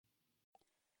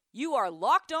You are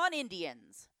Locked On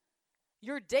Indians,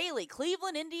 your daily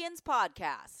Cleveland Indians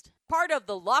podcast. Part of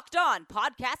the Locked On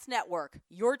Podcast Network,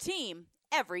 your team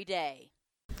every day.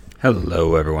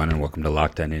 Hello, everyone, and welcome to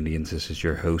Locked On Indians. This is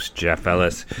your host, Jeff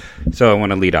Ellis. So I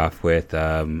want to lead off with,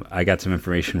 I got some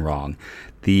information wrong.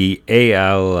 The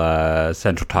AL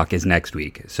Central talk is next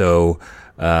week. So,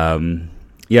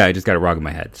 I just got it wrong in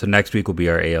my head. So next week will be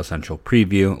our AL Central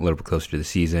preview, a little bit closer to the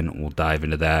season. We'll dive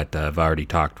into that. I've already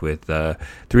talked with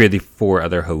 3 of the 4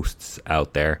 other hosts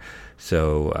out there.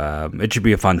 So it should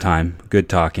be a fun time. Good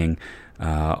talking,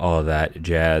 all of that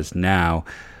jazz. Now,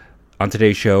 on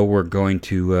today's show, we're going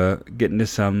to get into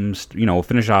some, we'll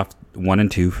finish off 1 and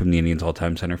 2 from the Indians'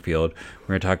 all-time center field. We're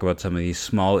going to talk about some of these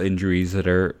small injuries that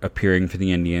are appearing for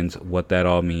the Indians, what that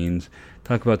all means,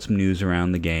 talk about some news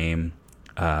around the game.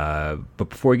 But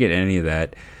before we get into any of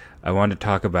that, I want to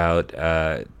talk about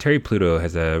Terry Pluto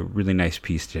has a really nice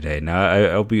piece today. Now,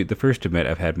 I'll be the first to admit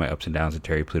I've had my ups and downs with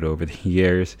Terry Pluto over the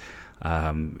years.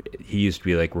 He used to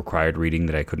be like required reading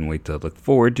that I couldn't wait to look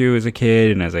forward to as a kid,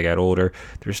 and as I got older,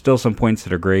 there's still some points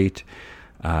that are great.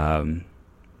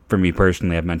 For me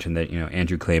personally, I've mentioned that,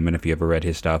 Andrew Clayman, if you ever read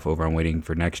his stuff over on Waiting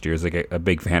for Next Year, is like a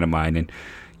big fan of mine, and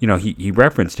he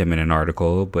referenced him in an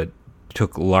article, but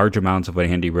took large amounts of what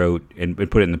Andy wrote and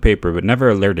put it in the paper, but never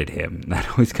alerted him. That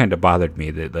always kind of bothered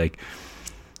me, that like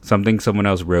something someone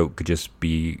else wrote could just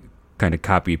be kind of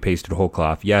copy pasted whole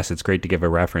cloth. Yes, it's great to give a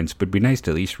reference, but it'd be nice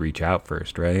to at least reach out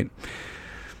first, right?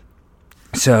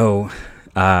 So,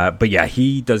 but yeah,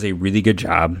 he does a really good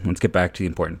job. Let's get back to the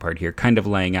important part here, kind of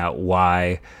laying out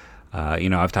why,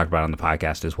 I've talked about it on the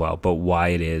podcast as well, but why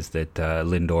it is that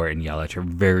Lindor and Yelich are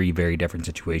very, very different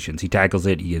situations. He tackles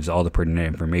it. He gives all the pertinent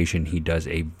information. He does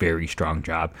a very strong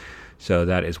job. So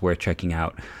that is worth checking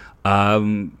out.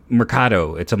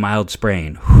 Mercado, it's a mild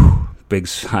sprain. Whew, big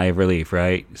sigh of relief,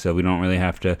 right? So we don't really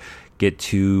have to get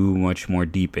too much more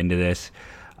deep into this.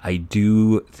 I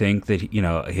do think that,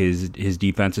 his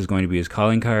defense is going to be his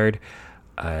calling card.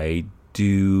 I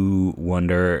do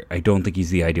wonder, I don't think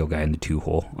he's the ideal guy in the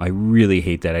 2-hole. I really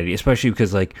hate that idea, especially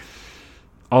because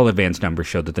all advanced numbers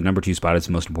show that the number 2 spot is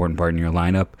the most important part in your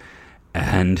lineup.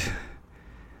 And,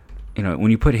 when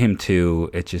you put him 2,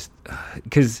 it's just,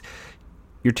 because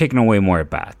you're taking away more at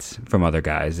bats from other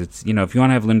guys. It's, if you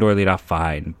want to have Lindor lead off,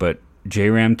 fine, but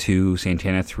J-Ram 2,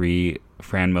 Santana 3,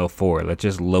 Franmil 4. Let's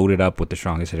just load it up with the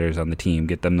strongest hitters on the team,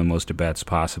 get them the most at bats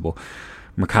possible.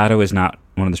 Mercado is not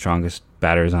one of the strongest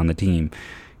batters on the team.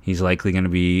 He's likely going to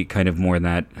be kind of more than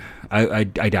that. I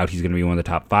doubt he's going to be one of the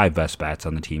top 5 best bats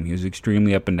on the team. He was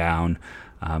extremely up and down.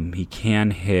 He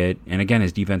can hit, and again,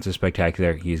 his defense is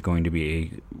spectacular. He's going to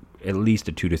be at least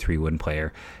a 2 to 3 win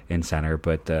player in center,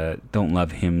 but don't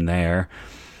love him there.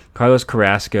 Carlos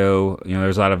Carrasco,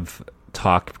 there's a lot of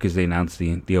talk because they announced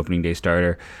the opening day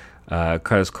starter.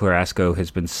 Carlos Carrasco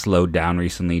has been slowed down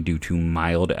recently due to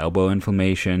mild elbow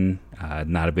inflammation.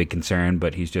 Not a big concern,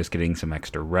 but he's just getting some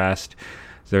extra rest.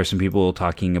 So there are some people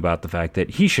talking about the fact that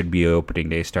he should be an opening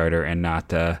day starter and not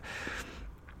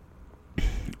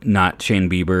Shane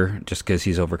Bieber, just because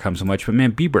he's overcome so much. But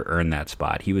man, Bieber earned that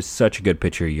spot. He was such a good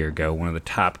pitcher a year ago. One of the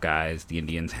top guys the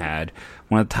Indians had.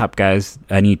 One of the top guys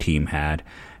any team had.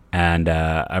 And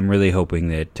I'm really hoping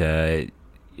that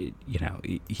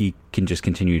he can just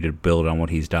continue to build on what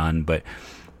he's done. But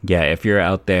yeah, if you're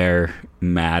out there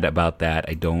mad about that,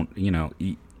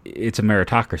 it's a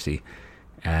meritocracy,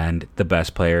 and the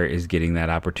best player is getting that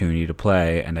opportunity to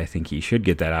play, and I think he should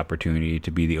get that opportunity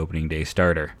to be the opening day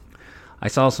starter. I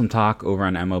saw some talk over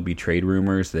on MLB Trade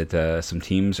Rumors that some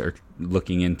teams are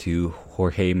looking into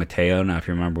Jorge Mateo. Now, if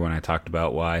you remember when I talked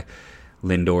about why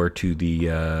Lindor to the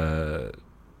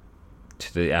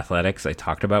Athletics, I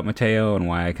talked about Mateo and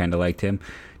why I kind of liked him.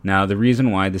 Now, the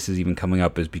reason why this is even coming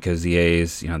up is because the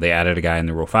A's, they added a guy in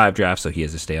the Rule 5 draft, so he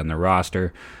has to stay on their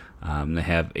roster. They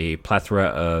have a plethora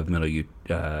of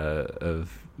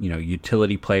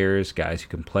utility players, guys who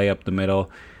can play up the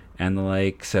middle and the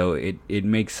like. So it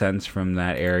makes sense from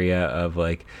that area of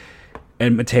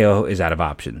and Mateo is out of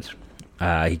options.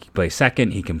 He can play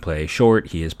second, he can play short,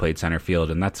 he has played center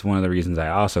field, and that's one of the reasons I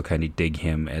also kind of dig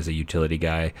him as a utility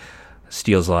guy.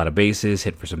 Steals a lot of bases,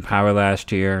 hit for some power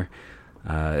last year.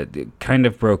 Kind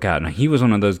of broke out. Now, he was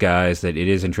one of those guys that it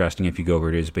is interesting if you go over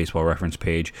to his baseball reference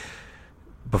page.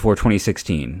 Before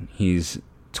 2016, he's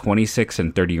 26th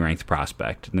and 30 ranked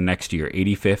prospect. The next year,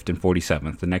 85th and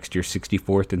 47th. The next year,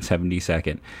 64th and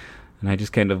 72nd. And I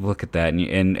just kind of look at that.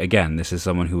 And again, this is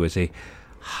someone who was a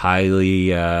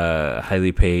highly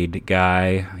paid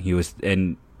guy. He was,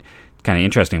 and kind of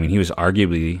interesting. I mean, he was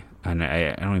arguably, and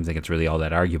I don't even think it's really all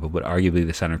that arguable, but arguably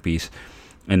the centerpiece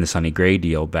in the Sonny Gray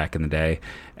deal back in the day.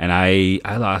 And I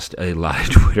lost a lot of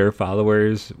Twitter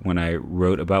followers when I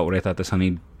wrote about what I thought the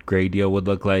Sonny Gray deal would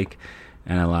look like.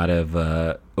 And a lot of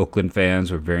Oakland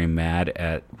fans were very mad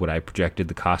at what I projected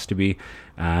the cost to be.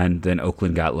 And then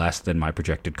Oakland got less than my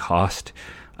projected cost.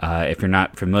 If you're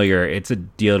not familiar, it's a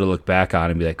deal to look back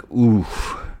on and be like, ooh.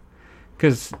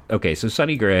 Because, okay, so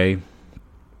Sonny Gray,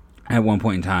 at one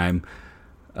point in time,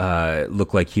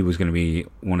 looked like he was going to be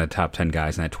one of the top 10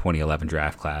 guys in that 2011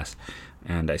 draft class.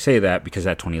 And I say that because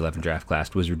that 2011 draft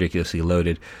class was ridiculously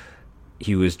loaded.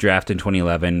 He was drafted in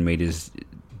 2011, made his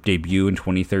debut in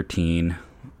 2013,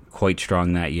 quite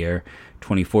strong that year.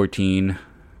 2014,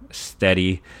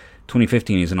 steady.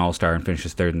 2015, he's an all-star and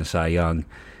finishes third in the Cy Young.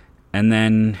 And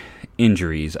then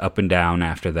injuries up and down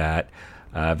after that.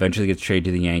 Eventually gets traded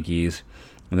to the Yankees.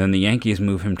 And then the Yankees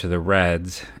move him to the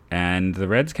Reds, and the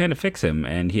Reds kind of fix him.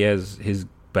 And he has his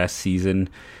best season,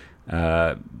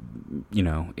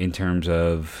 in terms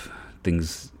of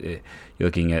things. You're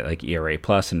looking at like ERA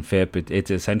plus and FIP.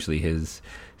 It's essentially his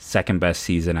second best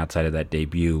season outside of that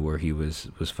debut where he was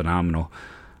phenomenal.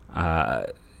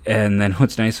 And then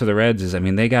what's nice for the Reds is,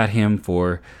 they got him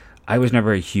for. I was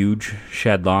never a huge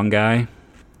Shed Long guy,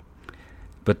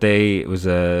 but the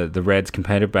Reds'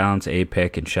 competitive balance A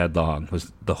pick and Shed Long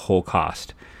was the whole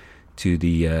cost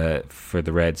to for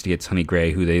the Reds to get Sonny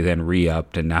Gray, who they then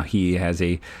re-upped, and now he's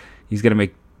going to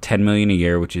make $10 million a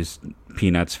year, which is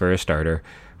peanuts for a starter,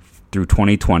 through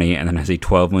 2020, and then has a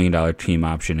 $12 million team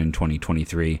option in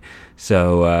 2023.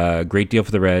 So great deal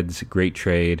for the Reds, great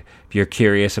trade. If you're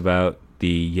curious about the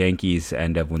Yankees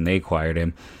end of when they acquired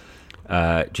him,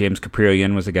 James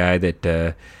Caprillion was a guy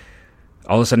that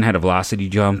all of a sudden had a velocity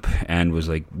jump and was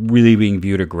like really being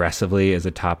viewed aggressively as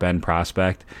a top end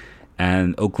prospect.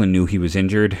 And Oakland knew he was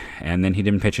injured, and then he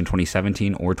didn't pitch in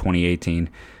 2017 or 2018.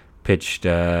 Pitched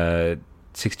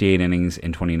 68 innings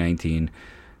in 2019.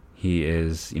 He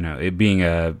is, it being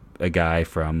a guy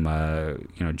from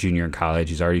junior in college.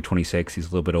 He's already 26. He's a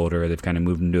little bit older. They've kind of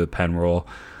moved him to a pen role.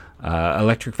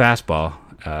 Electric fastball.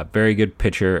 Very good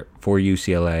pitcher for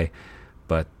UCLA.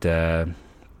 But,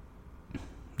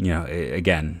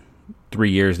 again, 3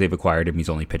 years they've acquired him. He's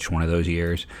only pitched one of those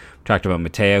years. We talked about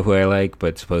Mateo, who I like,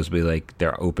 but supposedly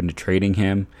they're open to trading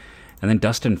him. And then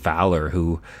Dustin Fowler,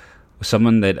 who was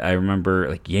someone that I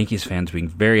remember Yankees fans being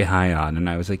very high on. And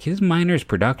I was like, his minors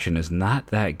production is not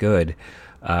that good.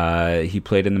 He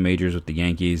played in the majors with the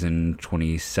Yankees in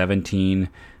 2017,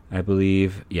 I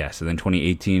believe. Yes, and then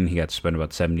 2018 he got to spend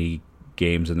about 70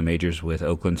 games in the majors with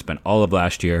Oakland. Spent all of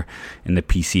last year in the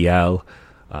PCL,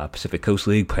 Pacific Coast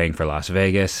League, playing for Las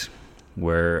Vegas,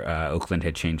 where Oakland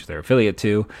had changed their affiliate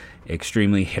to.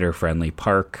 Extremely hitter-friendly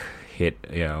park. Hit,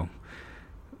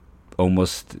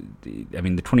 almost,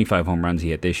 the 25 home runs he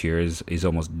hit this year is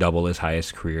almost double his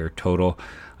highest career total.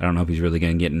 I don't know if he's really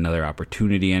going to get another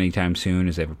opportunity anytime soon,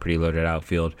 as they have a pretty loaded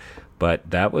outfield. But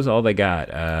that was all they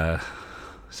got.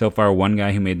 So far, one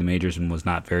guy who made the majors and was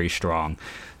not very strong.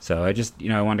 So I just,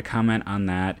 I wanted to comment on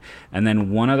that. And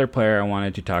then one other player I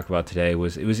wanted to talk about today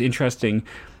was, it was interesting.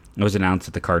 It was announced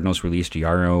that the Cardinals released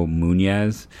Yaro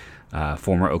Muñoz,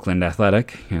 former Oakland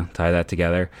Athletic. Tie that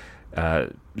together.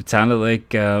 It sounded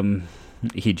like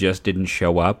he just didn't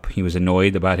show up. He was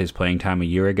annoyed about his playing time a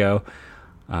year ago.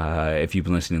 If you've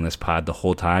been listening to this pod the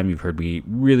whole time, you've heard me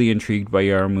really intrigued by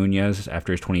Yaro Muñoz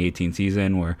after his 2018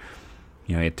 season, where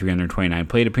he had 329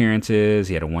 plate appearances.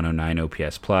 He had a 109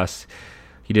 OPS plus.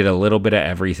 He did a little bit of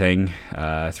everything.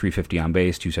 350 on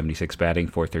base, 276 batting,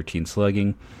 413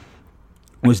 slugging.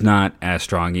 Was not as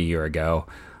strong a year ago.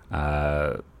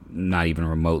 Not even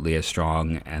remotely as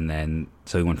strong. And then,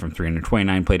 so he went from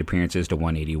 329 plate appearances to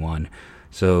 181.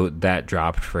 So that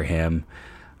dropped for him.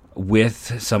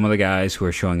 With some of the guys who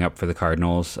are showing up for the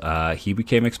Cardinals, he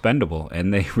became expendable,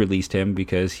 and they released him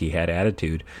because he had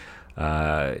attitude.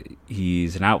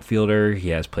 He's an outfielder. He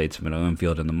has played some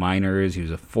infield in the minors. He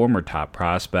was a former top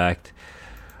prospect.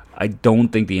 I don't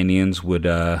think the Indians would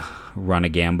run a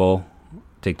gamble,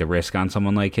 take the risk on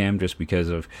someone like him, just because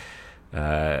of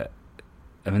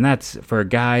that's for a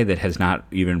guy that has not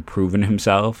even proven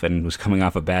himself and was coming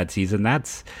off a bad season.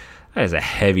 That is a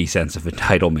heavy sense of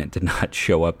entitlement to not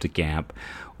show up to camp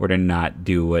or to not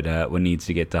do what needs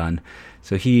to get done.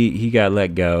 So he got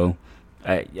let go.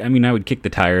 I would kick the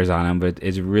tires on him, but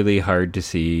it's really hard to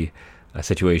see a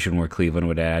situation where Cleveland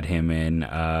would add him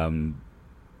in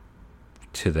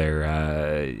to their,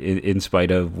 in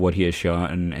spite of what he has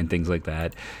shown and things like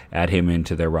that, add him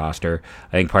into their roster.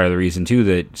 I think part of the reason, too,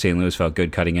 that St. Louis felt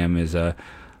good cutting him is Rangel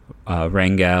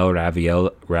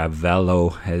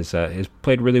Ravelo has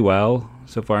played really well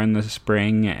so far in the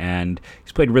spring, and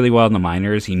he's played really well in the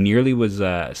minors. He nearly was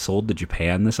sold to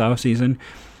Japan this offseason.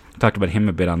 Talked about him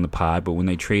a bit on the pod, but when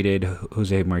they traded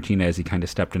Jose Martinez, he kind of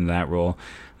stepped into that role.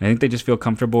 And I think they just feel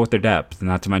comfortable with their depth.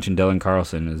 Not to mention Dylan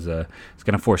Carlson is going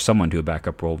to force someone to a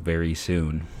backup role very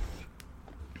soon.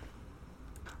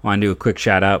 I want to do a quick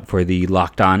shout out for the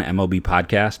Locked On MLB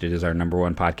podcast. It is our number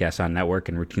one podcast on network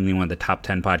and routinely one of the top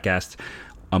 10 podcasts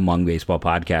among baseball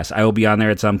podcasts. I will be on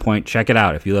there at some point. Check it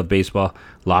out if you love baseball.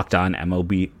 Locked On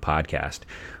MLB podcast.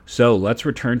 So let's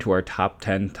return to our top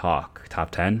 10 talk. Top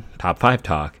 10? Top 5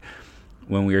 talk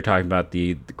when we were talking about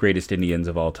the greatest Indians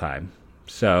of all time.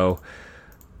 So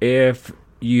if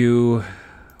you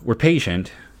were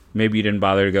patient, maybe you didn't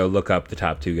bother to go look up the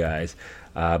top 2 guys.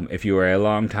 If you were a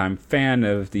longtime fan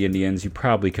of the Indians, you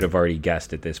probably could have already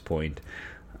guessed at this point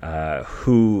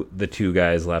who the 2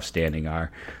 guys left standing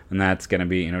are. And that's going to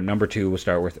be, number 2, we'll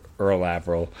start with Earl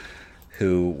Averill,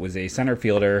 who was a center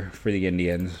fielder for the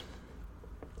Indians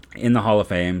in the Hall of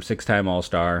Fame, 6-time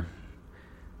All-Star,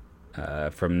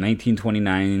 from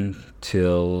 1929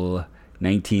 till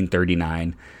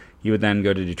 1939. He would then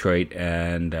go to Detroit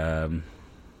and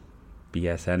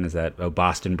BSN, is that? Oh,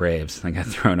 Boston Braves. I got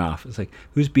thrown off. It's like,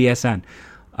 who's BSN?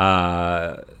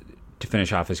 To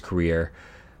finish off his career.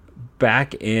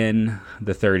 Back in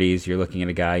the 30s, you're looking at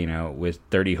a guy, with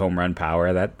 30 home run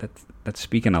power. That's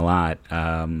speaking a lot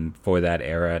for that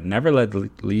era. Never led the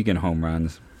league in home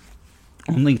runs.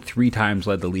 Only 3 times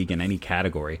led the league in any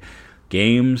category.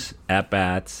 Games,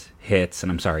 at-bats, hits,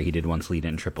 and I'm sorry, he did once lead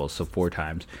in triples, so 4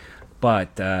 times.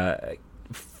 But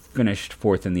finished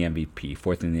 4th in the MVP,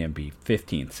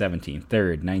 15th, 17th,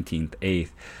 3rd, 19th, 8th.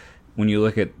 When you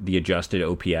look at the adjusted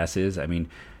OPSs, I mean,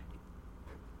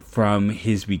 from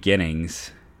his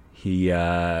beginnings,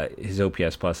 his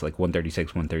OPS plus like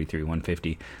 136, 133,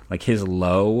 150. Like his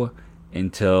low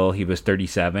until he was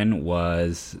 37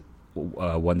 was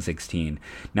 116.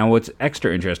 Now, what's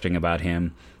extra interesting about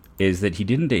him is that he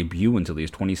didn't debut until he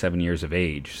was 27 years of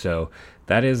age. So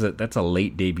that's a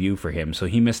late debut for him. So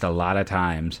he missed a lot of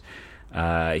times.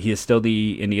 He is still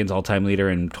the Indians' all-time leader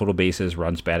in total bases,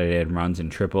 runs batted in, runs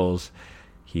and triples.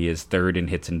 He is 3rd in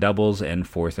hits and doubles and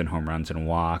 4th in home runs and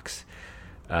walks.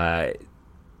 The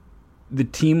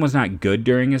team was not good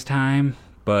during his time,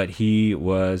 but he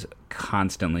was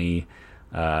constantly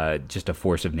just a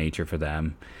force of nature for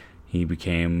them. He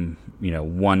became,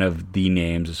 one of the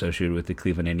names associated with the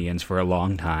Cleveland Indians for a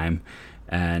long time.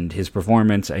 And his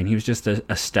performance, and he was just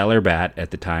a stellar bat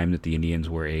at the time that the Indians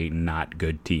were a not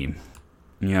good team.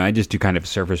 I just do kind of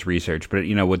surface research, but,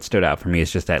 what stood out for me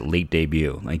is just that late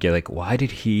debut. Like, you're like, why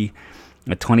did he,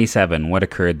 at 27, what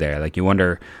occurred there? Like, you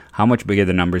wonder how much bigger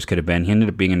the numbers could have been. He ended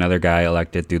up being another guy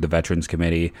elected through the Veterans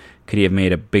Committee. Could he have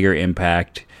made a bigger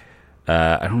impact?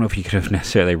 I don't know if he could have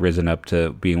necessarily risen up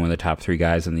to being one of the top 3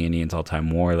 guys on the Indians all-time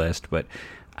WAR list, but,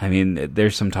 I mean,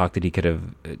 there's some talk that he could have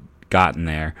gotten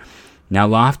there. Now,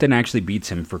 Lofton actually beats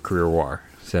him for career WAR.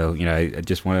 So, I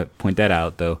just want to point that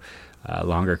out, though.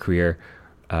 Longer career.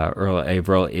 Earl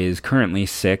Averill is currently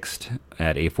 6th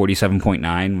at a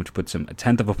 47.9, which puts him a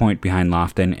 10th of a point behind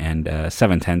Lofton and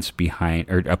 7/10 behind,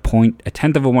 or a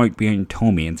 10th of a point behind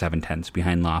Thome and 7/10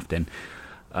 behind Lofton.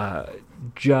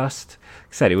 Just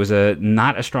like I said, it was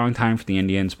not a strong time for the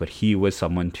Indians, but he was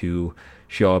someone to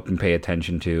show up and pay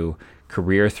attention to.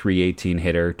 Career .318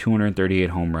 hitter,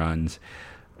 238 home runs.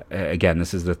 Again,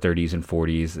 this is the 30s and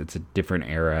 40s. It's a different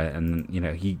era, and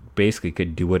he basically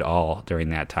could do it all during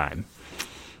that time.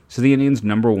 So the Indians'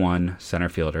 number 1 center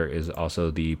fielder is also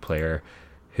the player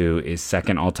who is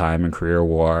 2nd all-time in career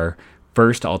WAR,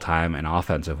 1st all-time in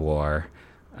offensive WAR.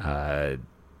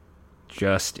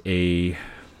 Just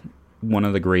one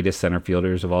of the greatest center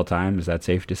fielders of all time. Is that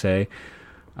safe to say?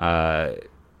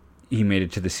 He made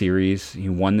it to the series. He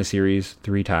won the series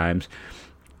 3 times.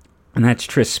 And that's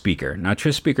Tris Speaker. Now,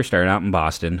 Tris Speaker started out in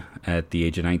Boston at the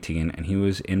age of 19, and he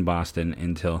was in Boston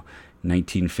until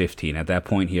 1915. At that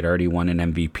point, he had already won an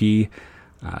MVP.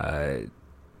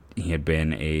 He had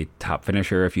been a top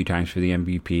finisher a few times for the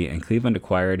MVP, and Cleveland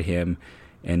acquired him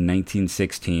in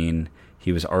 1916.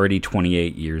 He was already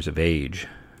 28 years of age.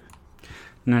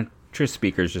 Now, Tris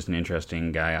Speaker is just an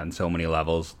interesting guy on so many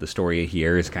levels. The story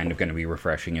here is kind of going to be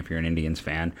refreshing if you're an Indians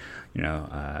fan.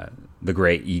 The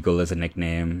Great Eagle is a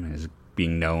nickname, is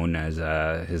being known as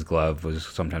his glove was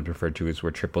sometimes referred to as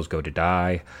where triples go to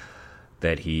die.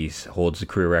 That he holds the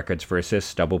career records for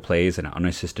assists, double plays, and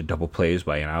unassisted double plays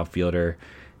by an outfielder.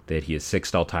 That he is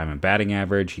 6th all-time in batting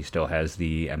average. He still has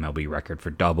the MLB record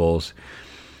for doubles.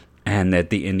 And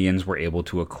that the Indians were able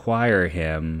to acquire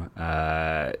him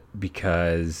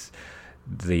because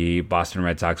the Boston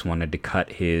Red Sox wanted to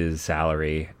cut his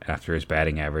salary after his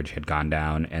batting average had gone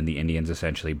down, and the Indians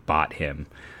essentially bought him.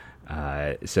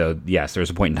 So yes, there was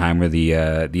a point in time where the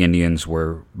Indians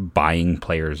were buying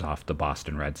players off the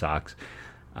Boston Red Sox.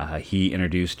 He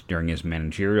introduced during his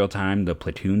managerial time the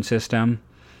platoon system,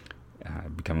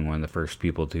 becoming one of the first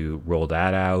people to roll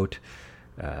that out.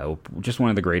 Just one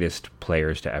of the greatest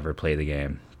players to ever play the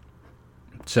game.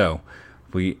 So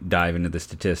if we dive into the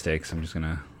statistics, I'm just going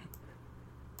to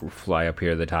fly up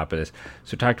here to the top of this.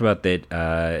 So talked about that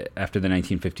after the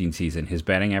 1915 season, his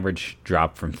batting average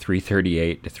dropped from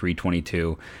 338 to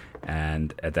 322,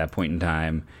 and at that point in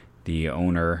time, the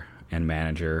owner and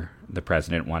manager, the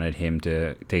president, wanted him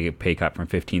to take a pay cut from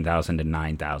 15,000 to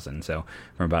 9,000. So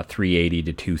from about 380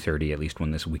 to 230, at least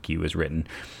when this wiki was written.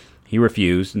 He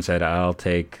refused and said,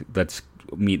 let's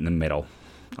meet in the middle.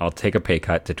 I'll take a pay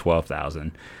cut to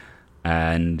 12,000.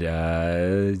 And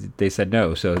they said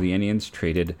no. So the Indians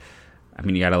traded. I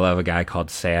mean, you gotta love a guy called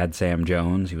Sad Sam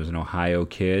Jones. He was an Ohio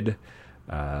kid.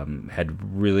 Had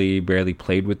really barely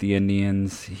played with the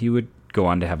Indians. He would go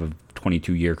on to have a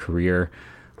 22-year career.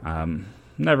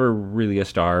 Never really a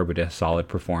star, but a solid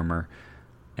performer.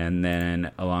 And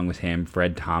then along with him,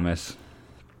 Fred Thomas,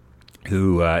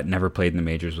 who never played in the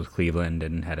majors with Cleveland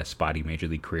and had a spotty major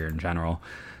league career in general.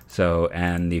 So,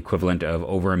 and the equivalent of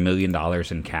over $1 million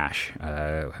in cash.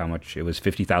 How much? It was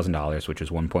 $50,000, which is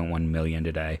 $1.1 million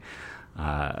today.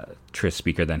 Tris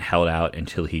Speaker then held out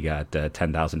until he got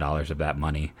 $10,000 of that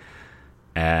money.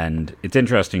 And it's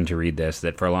interesting to read this,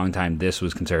 that for a long time this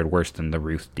was considered worse than the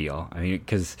Ruth deal. I mean,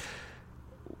 because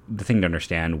the thing to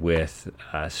understand with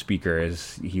Speaker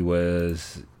is he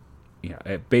was,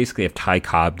 basically if Ty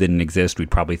Cobb didn't exist,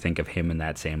 we'd probably think of him in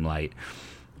that same light.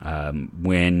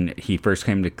 When he first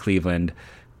came to Cleveland,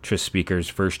 Tris Speaker's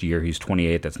first year, he's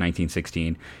 28, that's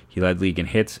 1916. He led league in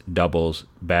hits, doubles,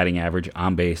 batting average,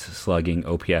 on base, slugging,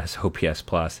 OPS, OPS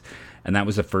plus, and that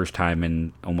was the first time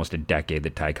in almost a decade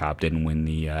that Ty Cobb didn't win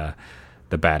the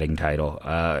batting title.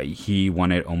 He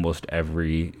won it almost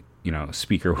every.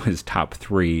 Speaker was top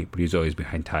 3, but he was always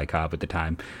behind Ty Cobb at the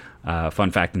time. Fun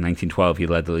fact: in 1912, he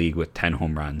led the league with 10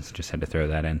 home runs. Just had to throw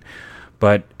that in.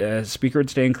 But Speaker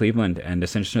would stay in Cleveland and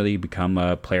essentially become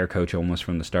a player coach almost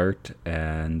from the start,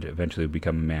 and eventually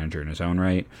become a manager in his own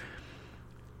right.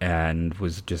 And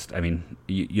was just,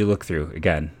 you look through,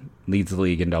 again, leads the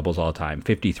league in doubles all time.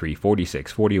 53,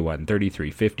 46, 41,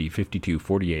 33, 50, 52,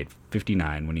 48,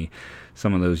 59 when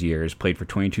some of those years. Played for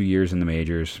 22 years in the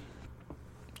majors.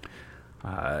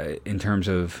 In terms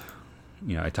of,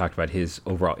 I talked about his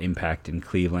overall impact in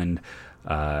Cleveland,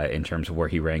 in terms of where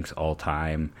he ranks all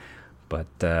time. But,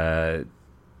 it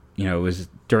was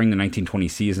during the 1920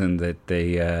 season that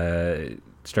they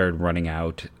started running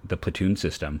out the platoon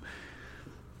system.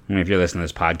 I mean, if you're listening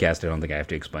to this podcast, I don't think I have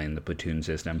to explain the platoon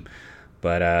system.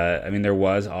 But, there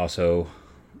was also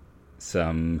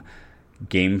some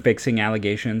game-fixing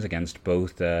allegations against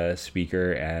both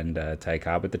Speaker and Ty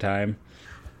Cobb at the time.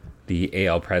 The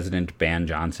AL president, Ban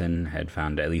Johnson, had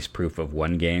found at least proof of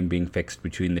one game being fixed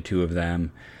between the two of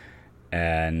them.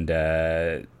 And,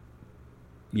 I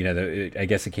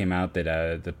guess it came out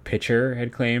that the pitcher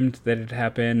had claimed that it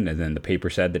happened, and then the paper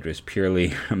said that it was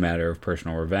purely a matter of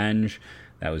personal revenge.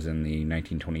 That was in the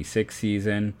 1926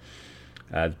 season.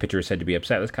 The pitcher was said to be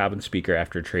upset with Cobb and Speaker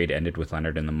after a trade ended with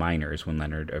Leonard in the minors when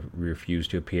Leonard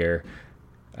refused to appear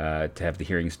to have the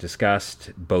hearings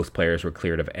discussed. Both players were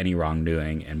cleared of any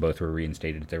wrongdoing, and both were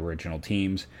reinstated to their original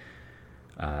teams.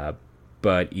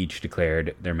 But each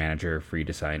declared their manager free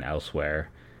to sign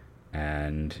elsewhere.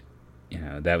 And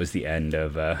that was the end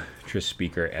of Tris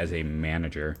Speaker as a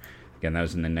manager. Again, that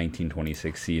was in the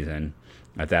 1926 season.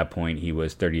 At that point, he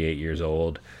was 38 years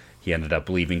old. He ended up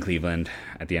leaving Cleveland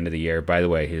at the end of the year. By the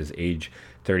way, his age,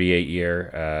 38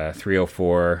 year,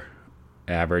 304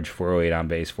 average, 408 on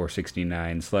base,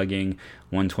 469 slugging,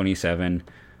 127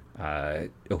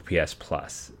 OPS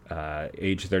plus.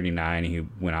 Age 39, he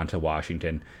went on to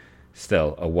Washington.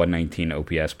 Still a 119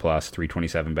 OPS plus,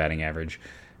 327 batting average.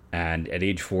 And at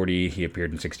age 40, he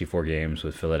appeared in 64 games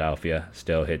with Philadelphia,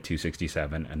 still hit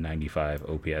 267 and 95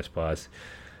 OPS plus.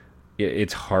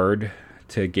 It's hard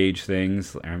to gauge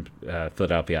things.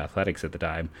 Philadelphia Athletics at the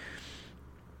time,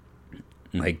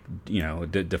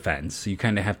 the defense, you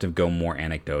kind of have to go more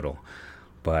anecdotal.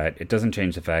 But it doesn't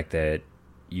change the fact that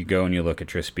you go and you look at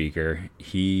Tris Speaker.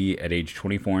 He, at age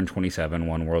 24 and 27,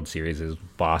 won World Series as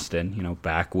Boston,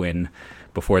 back when,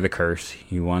 before the curse.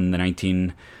 He won the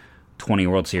 1920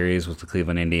 World Series with the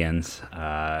Cleveland Indians.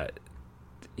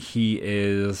 He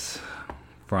is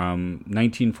from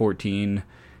 1914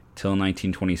 to till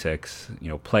 1926.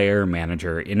 Player,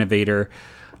 manager, innovator,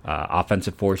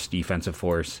 offensive force, defensive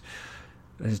force.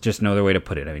 There's just no other way to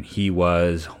put it. I mean, he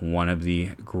was one of the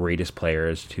greatest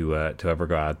players to ever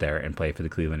go out there and play for the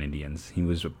Cleveland Indians. He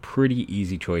was a pretty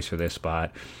easy choice for this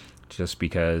spot, just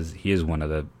because he is one of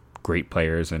the great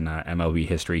players in MLB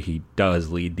history. He does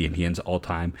lead the Indians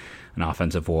all-time in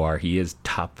offensive WAR. He is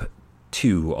top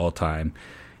 2 all-time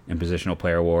in positional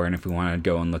player WAR. And if we want to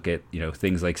go and look at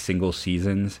things like single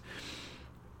seasons,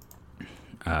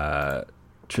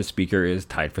 Tris Speaker is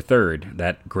tied for 3rd.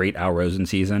 That great Al Rosen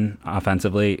season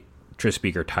offensively, Tris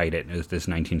Speaker tied it. It was this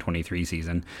 1923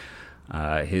 season.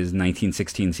 His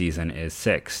 1916 season is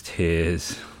 6th.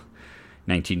 His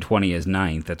 1920 is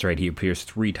 9th. That's right. He appears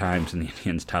 3 times in the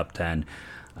Indians' top 10,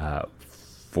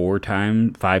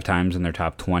 5 times in their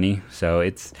top 20. So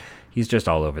he's just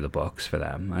all over the books for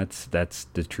them. That's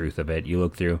the truth of it. You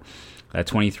look through that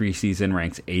 23 season,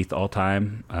 ranks 8th all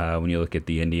time. When you look at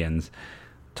the Indians'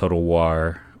 total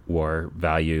WAR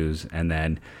values, and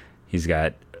then he's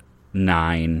got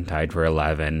 9 tied for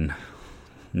 11,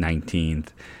 19th.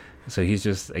 So he's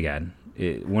just, again,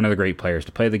 one of the great players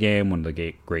to play the game, one of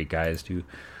the great guys to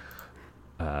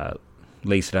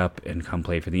lace it up and come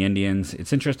play for the Indians.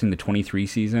 It's interesting, the 23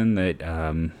 season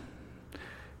that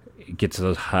gets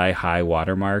those high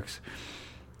watermarks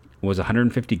was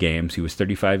 150 games. He was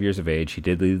 35 years of age. He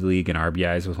did lead the league in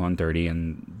RBIs with 130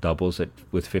 and doubles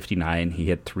with 59. He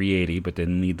hit 380, but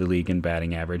didn't lead the league in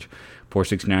batting average.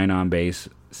 469 on base,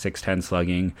 610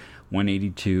 slugging,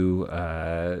 182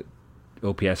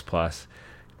 OPS plus.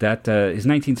 That his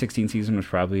 1916 season was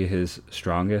probably his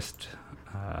strongest,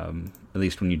 at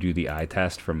least when you do the eye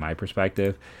test from my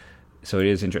perspective. So it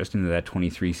is interesting that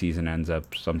 23 season ends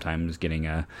up sometimes getting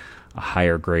a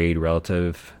higher grade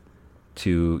relative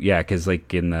to, because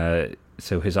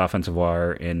so his offensive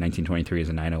WAR in 1923 is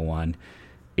a 901,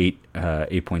 8.6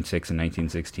 in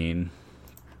 1916.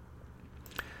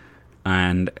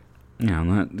 And,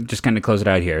 just kind of close it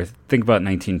out here. Think about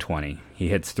 1920. He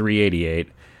hits 388,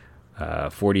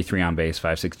 43 on base,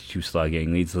 562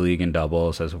 slugging, leads the league in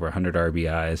doubles, has over 100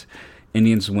 RBIs.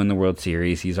 Indians win the World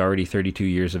Series. He's already 32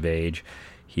 years of age.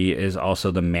 He is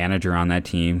also the manager on that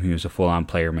team. He was a full-on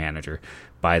player manager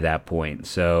by that point.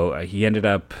 So he ended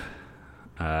up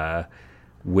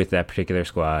with that particular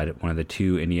squad, one of the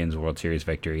 2 Indians World Series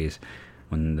victories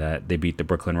when they beat the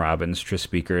Brooklyn Robins. Tris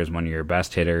Speaker is one of your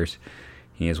best hitters.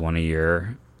 He is one of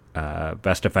your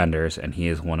best defenders, and he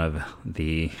is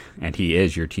he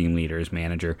is your team leader's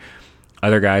manager.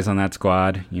 Other guys on that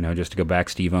squad, just to go back,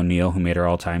 Steve O'Neill, who made our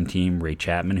all-time team, Ray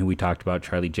Chapman, who we talked about,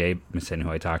 Charlie Jamison, who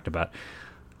I talked about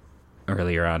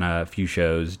earlier on a few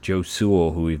shows, Joe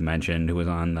Sewell, who we've mentioned, who was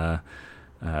on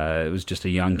it was just a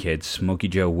young kid, Smokey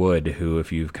Joe Wood, who,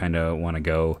 if you kind of want to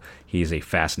go, he's a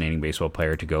fascinating baseball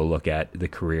player to go look at the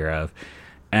career of.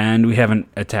 And we haven't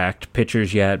attacked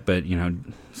pitchers yet, but,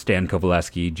 Stan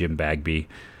Kovaleski, Jim Bagby,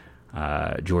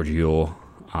 George Ewell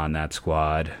on that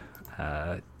squad.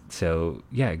 So,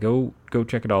 go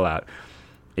check it all out.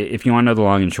 If you want to know the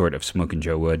long and short of Smokin'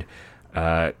 Joe Wood,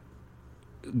 go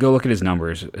look at his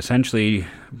numbers. Essentially,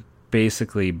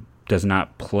 basically does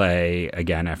not play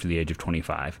again after the age of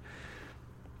 25.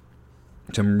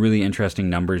 Some really interesting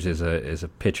numbers as a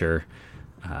pitcher,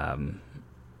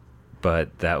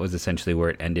 but that was essentially where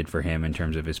it ended for him in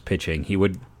terms of his pitching. He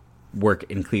would work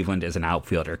in Cleveland as an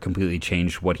outfielder, completely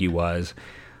changed what he was.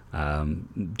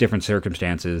 Different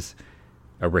circumstances.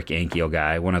 A Rick Ankiel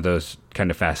guy, one of those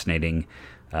kind of fascinating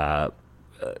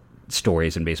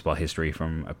stories in baseball history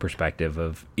from a perspective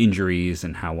of injuries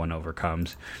and how one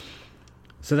overcomes.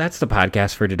 So that's the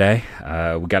podcast for today.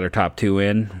 We got our top 2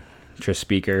 in. Tris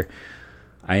Speaker.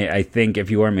 I think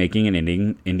if you are making an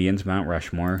Indians Mount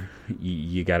Rushmore,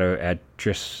 you got to add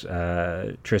Tris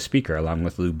Speaker along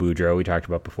with Lou Boudreau we talked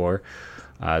about before.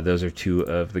 Those are 2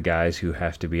 of the guys who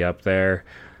have to be up there.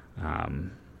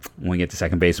 When we get to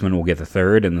second baseman, we'll get the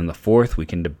 3rd, and then the 4th we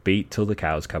can debate till the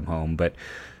cows come home. But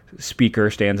Speaker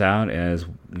stands out as,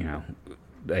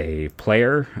 a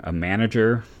player, a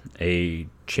manager, a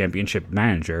championship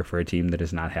manager for a team that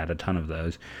has not had a ton of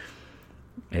those.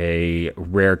 A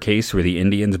rare case where the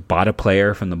Indians bought a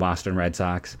player from the Boston Red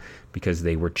Sox because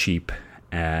they were cheap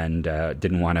and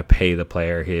didn't want to pay the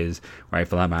player his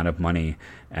rightful amount of money.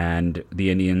 And the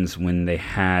Indians, when they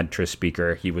had Tris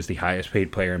Speaker, he was the highest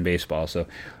paid player in baseball. So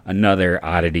another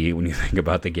oddity when you think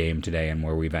about the game today and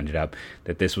where we've ended up,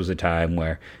 that this was a time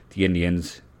where the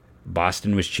Indians,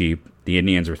 Boston was cheap, the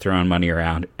Indians were throwing money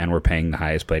around, and were paying the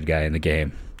highest paid guy in the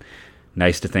game.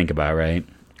 Nice to think about, right?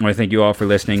 I want to thank you all for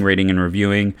listening, rating, and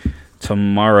reviewing.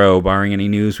 Tomorrow, barring any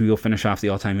news, we will finish off the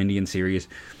all-time Indian series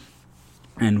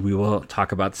And we will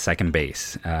talk about second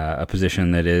base, a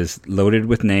position that is loaded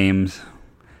with names,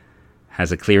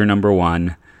 has a clear number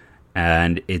one,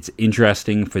 and it's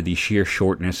interesting for the sheer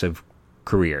shortness of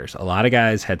careers. A lot of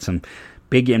guys had some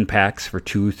big impacts for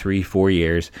 2, 3, 4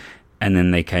 years, and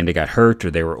then they kind of got hurt or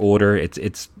they were older.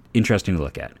 It's interesting to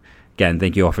look at. Again,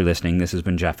 thank you all for listening. This has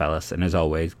been Jeff Ellis, and as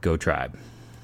always, go Tribe.